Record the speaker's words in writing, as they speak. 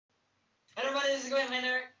this is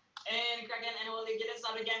Squidefender and Kraken, and we'll get us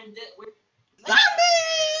out again with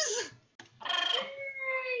zombies!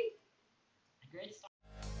 Great start.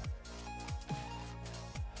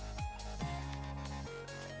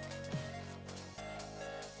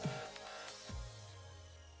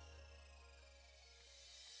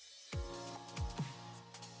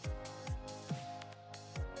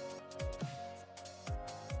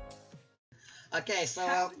 Okay, so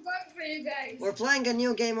How's it going for you guys? we're playing a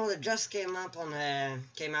new game mode that just came out on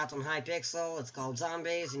Hypixel. It's called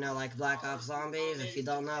Zombies, you know, like Black Ops Zombies. If you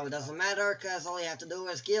don't know, it doesn't matter, because all you have to do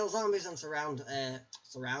is kill zombies and survive.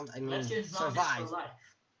 Let's get zombies for life.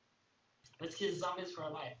 Let's get zombies for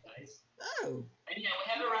life, guys. Oh. And yeah, we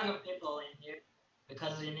have a round of people in here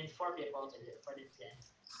because we need 4 people to do for this game.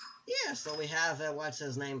 Yeah, so we have what's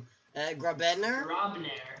his name? Grabedner.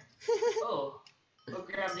 Oh. Who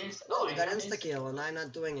grabbed this? Oh, we got insta-kill, and I'm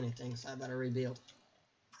not doing anything, so I better rebuild.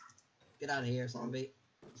 Get out of here, zombie.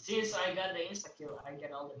 Since I got the insta-kill, I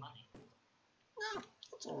get all the money. No,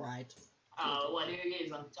 that's alright. Oh, Walugi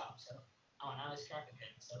is on top, so... Oh, now it's Kraken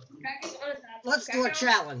again, so... Kraken's on top. Let's do a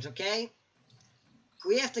challenge, okay?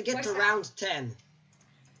 We have to get to round 10.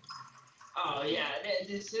 Oh, yeah,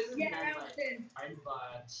 this isn't that round 10. hard,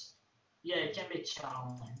 but... Yeah, it can be a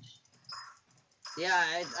challenge. Yeah,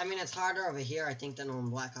 I mean, it's harder over here, I think, than on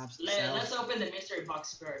Black Ops. Let's open the mystery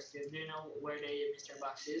box first. Do you know where the mystery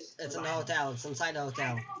box is? It's in the hotel. It's inside the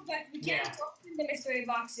hotel. I know, but we can't open the mystery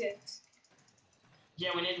box yet. Yeah,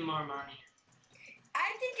 we need more money.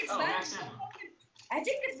 I think it's bad. I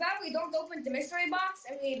think it's bad we don't open the mystery box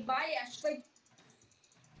and we buy a straight.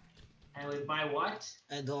 And we buy what?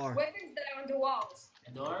 A door. Weapons that are on the walls.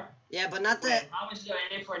 A door? Yeah, but not the. Wait, how much do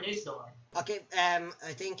I need for this door? Okay,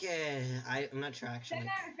 I think I'm not sure actually.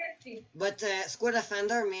 750. But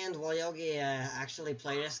Squidefender, me and Walugi actually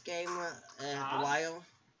play this game a while.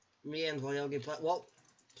 Me and Walugi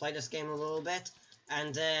play this game a little bit,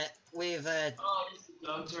 and we've. Oh, there's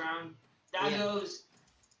dogs around. Doggos.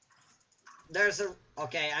 There's a.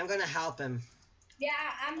 Okay, I'm gonna help him. Yeah,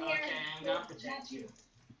 I'm here. Okay, I'm gonna protect you.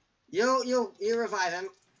 You revive him.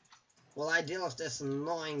 While I deal with this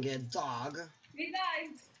annoying dog.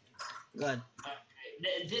 Revived. Good.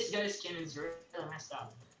 This guy's skin is really messed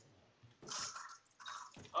up.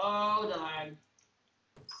 Oh, the lag.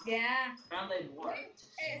 Yeah. Apparently it worked.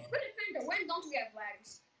 Squidefender, when don't we have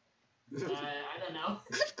lags? I don't know.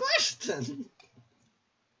 Good question.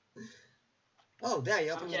 Oh, there,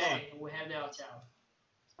 you opened the door. Okay, we have the hotel.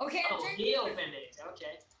 Okay, Oh, he opened it.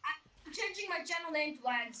 Okay. I'm changing my channel name to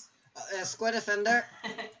lags. Squidefender.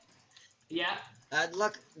 Yeah.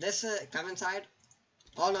 Look, this, come inside.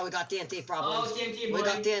 Oh no, we got TNT problems. Oh, TNT boy. We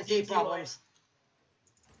got TNT problems.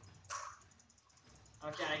 Boy.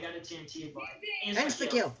 Okay, I got a TNT boy.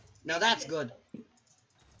 Insta-kill. Now that's good.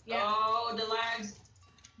 Yeah. Oh, the lags.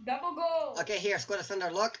 Double goal. Okay, here,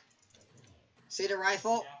 Squidefender, look. See the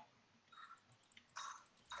rifle?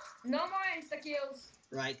 Yeah. No more insta-kills.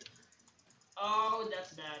 Right. Oh,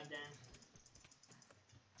 that's bad then.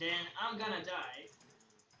 Then I'm gonna die.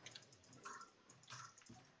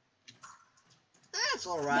 That's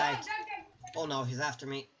alright. Oh no, he's after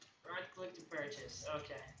me. Right click to purchase.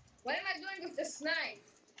 Okay. What am I doing with this knife?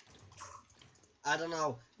 I don't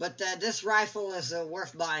know. But this rifle is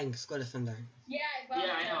worth buying, Squidefender. Yeah, I bought it.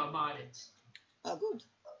 Yeah, I know about it. Oh, good.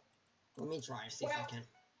 Let me try, see if I can.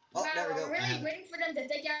 Oh, there we go. I'm really waiting for them to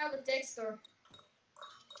take out the texture.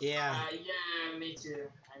 Yeah. Yeah, me too.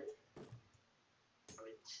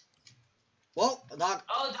 Whoa, a dog.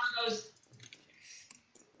 Oh, doggos.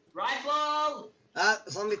 Rifle!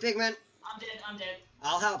 Zombie pigman. I'm dead.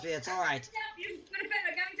 I'll help you, it's alright. Help you,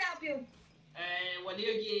 Squidefender, coming to help you.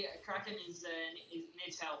 Walugi, Kraken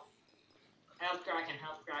needs help. Help Kraken.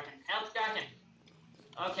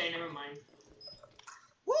 Okay, never mind.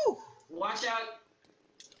 Woo! Watch out.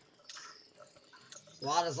 A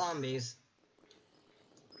lot of zombies.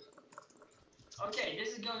 Okay,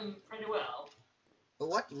 this is going pretty well. But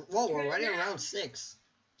what? Whoa, we're already in round 6.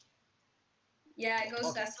 Yeah, it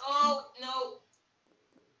goes fast. Oh, no.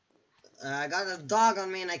 I got a dog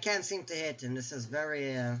on me and I can't seem to hit him. This is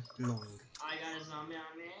very annoying. I got a zombie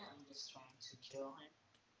on me. I'm just trying to kill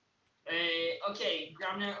him. Okay,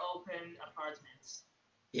 Grabner open apartments.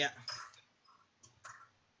 Yeah.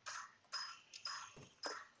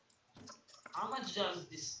 How much does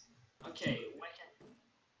this... Okay,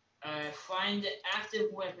 find the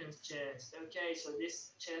active weapons chest. Okay, so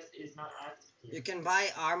this chest is not active here. You can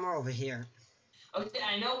buy armor over here. Okay,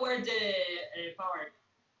 I know where the power...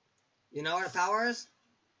 You know where the power is?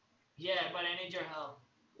 Yeah, but I need your help.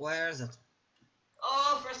 Where is it?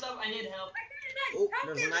 Oh, first up, I need help. Oh,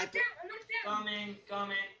 there's a sniper. Coming.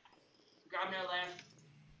 Grabner left.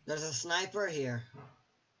 There's a sniper here.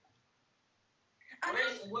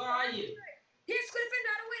 Where are you? Here, Squidefender,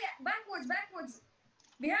 out of the way. Backwards.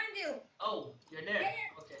 Behind you. Oh, you're there.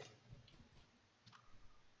 Yeah. Okay.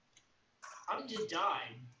 How did you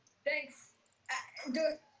die? Thanks.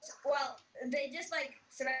 Well, they just like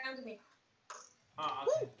surrounded me. Oh,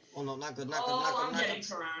 okay. Oh no, not good. I'm getting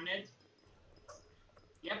surrounded.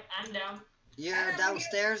 Yep, I'm down. You're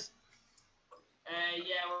downstairs? Yeah,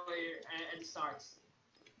 we're at the start.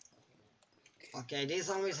 Okay, these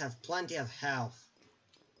zombies have plenty of health.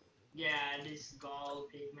 Yeah, these gold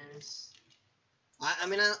pigments. I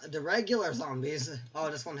mean, the regular zombies.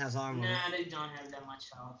 Oh, this one has armor. Nah, they don't have that much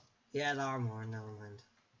health. Yeah, the armor, never mind.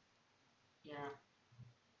 Yeah.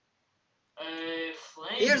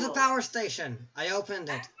 Flame. Here's the power station. I opened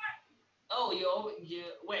it. Oh, you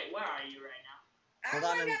wait, where are you right now? Hold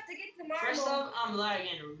on. I got to get the marble. First off, I'm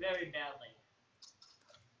lagging very badly.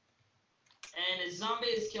 And a zombie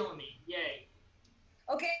is killing me. Yay.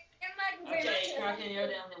 Okay, I'm lagging very much. Okay, Kraken, you're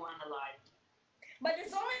the only one alive. But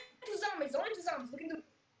there's only two zombies. We can do.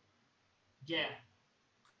 Yeah.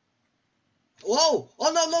 Whoa!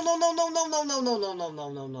 Oh no!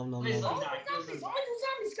 Please don't Only die. two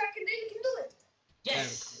zombies, Kraken. Then you can do it.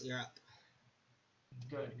 Yes. You're up.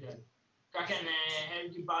 Good. Kraken,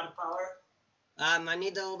 have you bought the power? I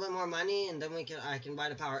need a little bit more money, and then I can buy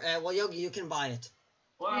the power. Well, Yogi, you can buy it.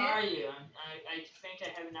 Where are you? I think I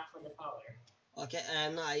have enough for the power. Okay,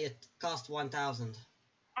 no, it cost 1,000.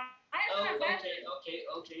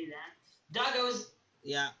 Okay then. Doggos!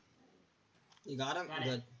 Yeah. You got him? Got it.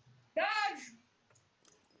 Good. Dogs!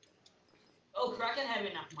 Oh, Kraken have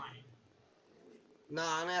enough money. No,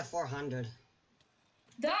 I only have 400.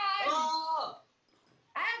 Dogs! Oh!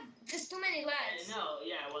 I have just too many lads. No,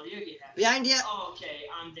 yeah, well, you get that. Behind you! Oh, okay,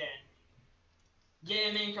 I'm dead.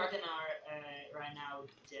 Yeah, me and Kraken are right now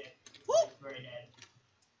dead. Woo! Very dead.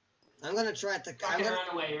 I'm gonna try to... Kraken,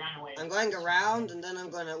 run away. I'm going around, and then I'm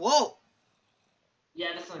gonna... Whoa!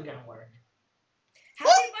 Yeah, that's not gonna work. How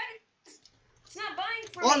do you buy it? It's not buying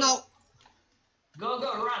for me. Oh no! Go,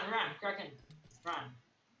 run, Kraken. Run.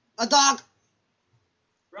 A dog!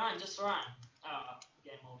 Run, just run. Oh,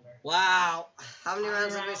 game over. Wow. How many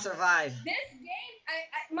rounds did we survive? This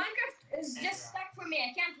game, Minecraft is just stuck for me.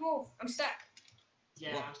 I can't move. I'm stuck.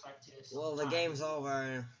 Yeah, Well, I'm stuck too. So Well, the game's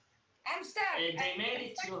over. I'm stuck. They made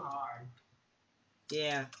it too hard.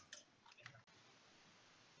 Yeah.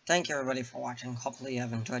 Thank you everybody for watching. Hopefully you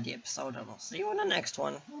have enjoyed the episode, and we'll see you in the next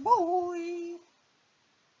one. Bye!